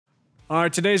All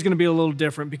right, today's gonna be a little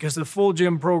different because the full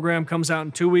gym program comes out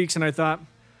in 2 weeks, and I thought,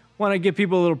 why not give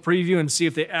people a little preview and see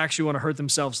if they actually wanna hurt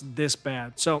themselves this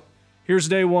bad. So here's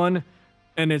day one,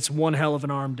 and it's one hell of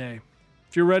an arm day.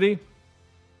 If you're ready,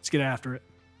 let's get after it.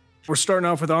 We're starting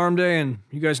off with arm day, and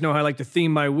you guys know how I like to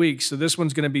theme my week, so this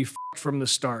one's gonna be f***ed from the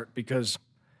start because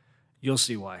you'll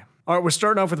see why. All right, we're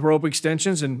starting off with rope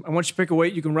extensions, and I want you to pick a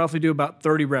weight you can roughly do about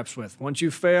 30 reps with. Once you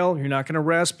fail, you're not gonna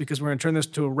rest because we're gonna turn this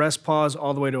to a rest pause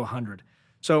all the way to 100.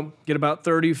 So get about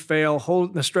 30, fail, hold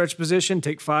in the stretch position,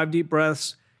 take 5 deep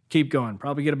breaths, keep going.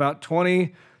 Probably get about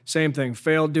 20, same thing,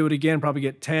 fail, do it again, probably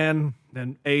get 10,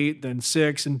 then 8, then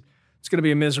 6, and it's gonna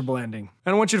be a miserable ending.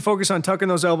 And I want you to focus on tucking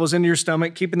those elbows into your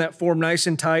stomach, keeping that form nice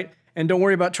and tight, and don't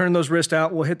worry about turning those wrists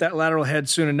out. We'll hit that lateral head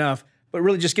soon enough, but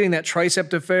really just getting that tricep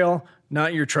to fail,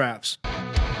 not your traps.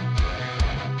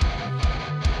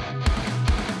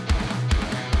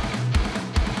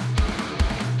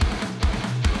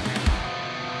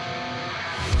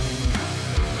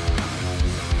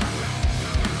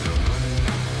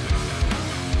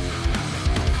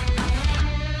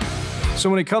 So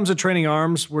when it comes to training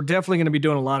arms, we're definitely gonna be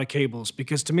doing a lot of cables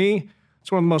because to me,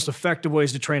 it's one of the most effective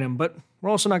ways to train them, but we're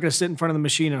also not gonna sit in front of the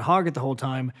machine and hog it the whole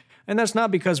time. And that's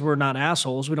not because we're not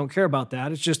assholes, we don't care about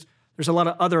that. It's just, there's a lot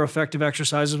of other effective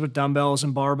exercises with dumbbells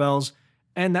and barbells,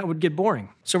 and that would get boring.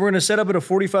 So we're gonna set up at a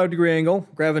 45-degree angle,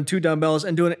 grabbing 2 dumbbells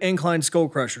and doing an incline skull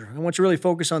crusher. I want you to really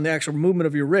focus on the actual movement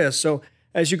of your wrist. So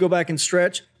as you go back and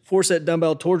stretch, force that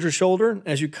dumbbell towards your shoulder.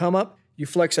 As you come up, you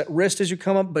flex that wrist as you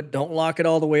come up, but don't lock it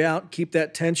all the way out. Keep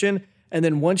that tension. And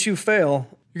then once you fail,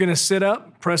 you're gonna sit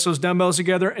up, press those dumbbells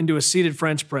together, and do a seated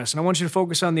French press. And I want you to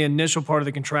focus on the initial part of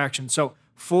the contraction. So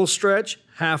full stretch,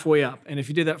 halfway up. And if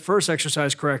you did that first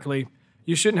exercise correctly,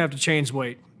 you shouldn't have to change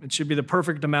weight. It should be the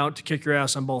perfect amount to kick your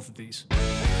ass on both of these.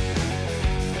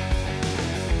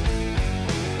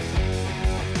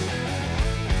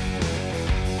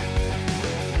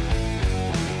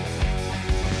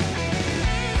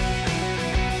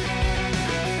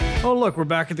 Oh look, we're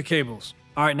back at the cables.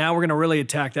 All right, now we're gonna really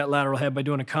attack that lateral head by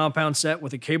doing a compound set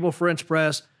with a cable French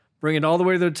press, bring it all the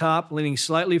way to the top, leaning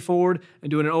slightly forward, and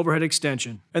doing an overhead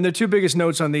extension. And the 2 biggest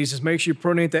notes on these is make sure you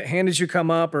pronate that hand as you come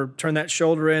up or turn that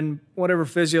shoulder in, whatever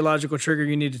physiological trigger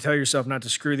you need to tell yourself not to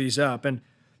screw these up. And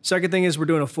second thing is we're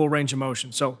doing a full range of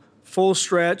motion. So full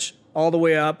stretch all the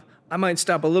way up. I might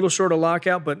stop a little short of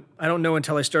lockout, but I don't know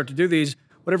until I start to do these,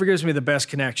 whatever gives me the best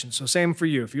connection. So same for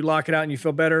you. If you lock it out and you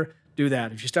feel better, do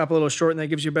that. If you stop a little short and that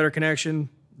gives you a better connection,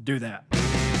 do that.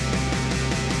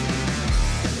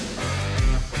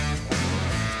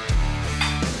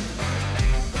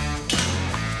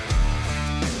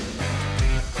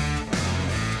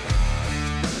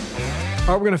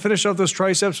 All right, we're gonna finish off those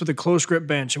triceps with a close grip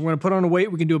bench. And we're gonna put on a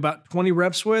weight we can do about 20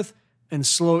 reps with and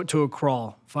slow it to a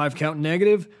crawl. 5 count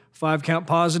negative, 5 count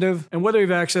positive. And whether you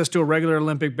have access to a regular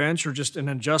Olympic bench or just an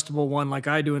adjustable one like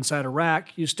I do inside a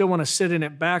rack, you still wanna sit in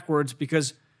it backwards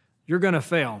because you're gonna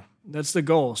fail. That's the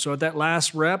goal. So at that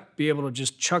last rep, be able to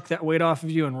just chuck that weight off of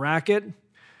you and rack it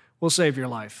will save your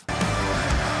life.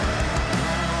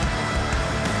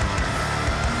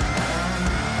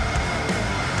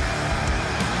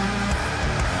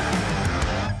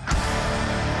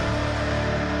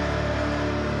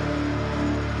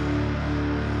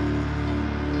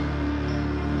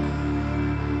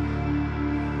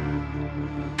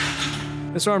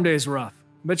 This arm day is rough.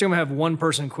 I bet you I'm gonna have one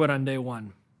person quit on day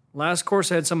one. Last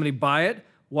course I had somebody buy it,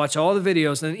 watch all the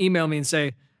videos, and then email me and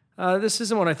say, this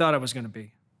isn't what I thought it was gonna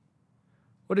be.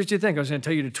 What did you think? I was gonna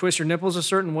tell you to twist your nipples a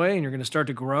certain way and you're gonna start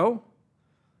to grow?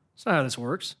 That's not how this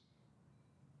works.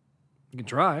 You can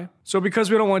try. So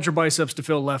because we don't want your biceps to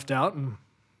feel left out, and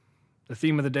the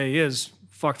theme of the day is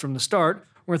fucked from the start,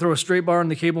 we're gonna throw a straight bar in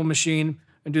the cable machine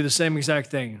and do the same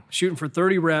exact thing. Shooting for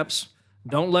 30 reps,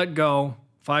 don't let go,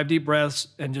 5 deep breaths,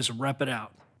 and just rep it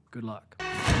out. Good luck.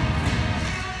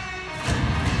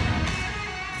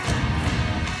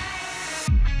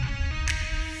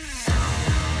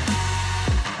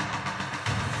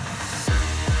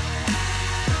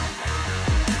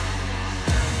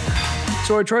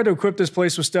 So I tried to equip this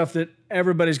place with stuff that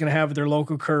everybody's gonna have at their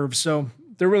local curves, so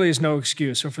there really is no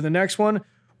excuse. So for the next one,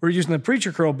 we're using the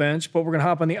preacher curl bench, but we're gonna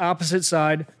hop on the opposite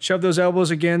side, shove those elbows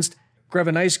against, grab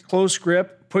a nice close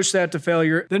grip, push that to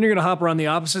failure. Then you're gonna hop around the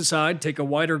opposite side, take a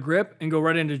wider grip, and go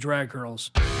right into drag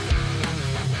curls.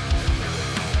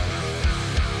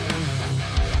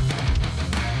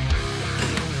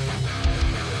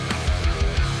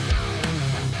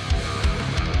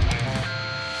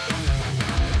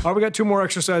 All right, we got 2 more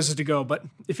exercises to go, but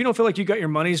if you don't feel like you got your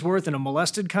money's worth in a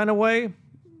molested kind of way,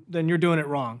 then you're doing it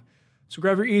wrong. So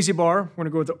grab your easy bar. We're gonna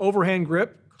go with the overhand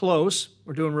grip, Close.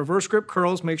 We're doing reverse grip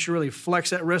curls. Make sure you really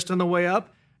flex that wrist on the way up.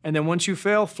 And then once you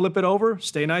fail, flip it over,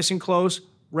 stay nice and close,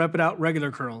 rep it out regular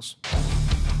curls.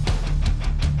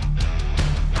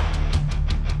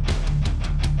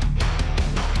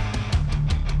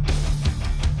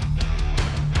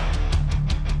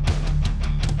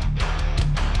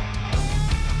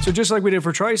 So just like we did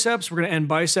for triceps, we're gonna end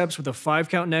biceps with a 5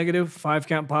 count negative, 5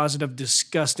 count positive,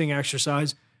 disgusting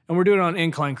exercise. And we're doing it on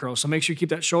incline curls. So make sure you keep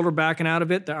that shoulder back and out of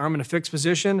it, the arm in a fixed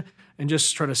position, and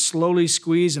just try to slowly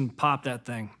squeeze and pop that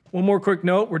thing. One more quick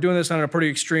note, we're doing this on a pretty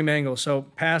extreme angle. So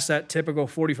past that typical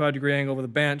 45-degree angle with a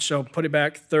bench. So put it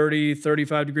back 30,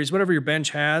 35 degrees, whatever your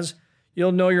bench has.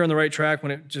 You'll know you're on the right track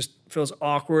when it just feels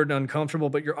awkward and uncomfortable,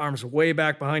 but your arm's way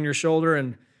back behind your shoulder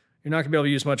and you're not gonna be able to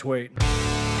use much weight.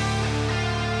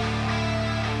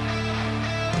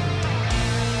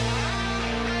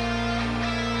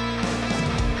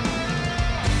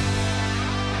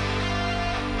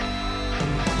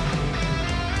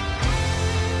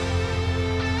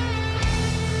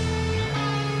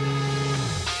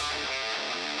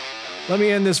 Let me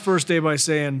end this first day by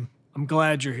saying, I'm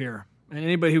glad you're here. And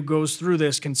anybody who goes through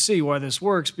this can see why this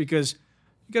works because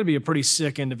you gotta be a pretty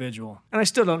sick individual. And I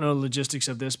still don't know the logistics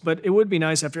of this, but it would be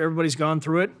nice after everybody's gone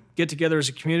through it, get together as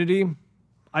a community.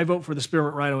 I vote for the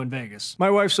Spearmint Rhino in Vegas. My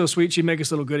wife's so sweet, she'd make us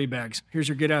little goodie bags. Here's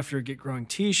your Get After Get Growing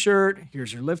t-shirt,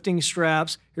 here's your lifting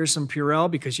straps, here's some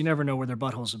Purell because you never know where their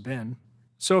buttholes have been.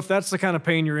 So if that's the kind of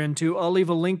pain you're into, I'll leave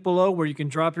a link below where you can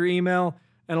drop your email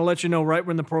and I'll let you know right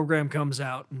when the program comes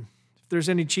out. If there's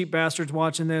any cheap bastards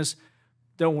watching this,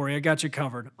 don't worry, I got you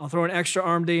covered. I'll throw an extra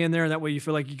arm day in there, that way you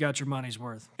feel like you got your money's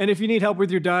worth. And if you need help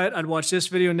with your diet, I'd watch this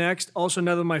video next. Also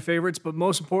another of my favorites, but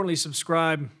most importantly,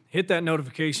 subscribe, hit that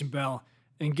notification bell,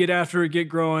 and get after it, get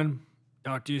growing.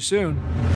 Talk to you soon.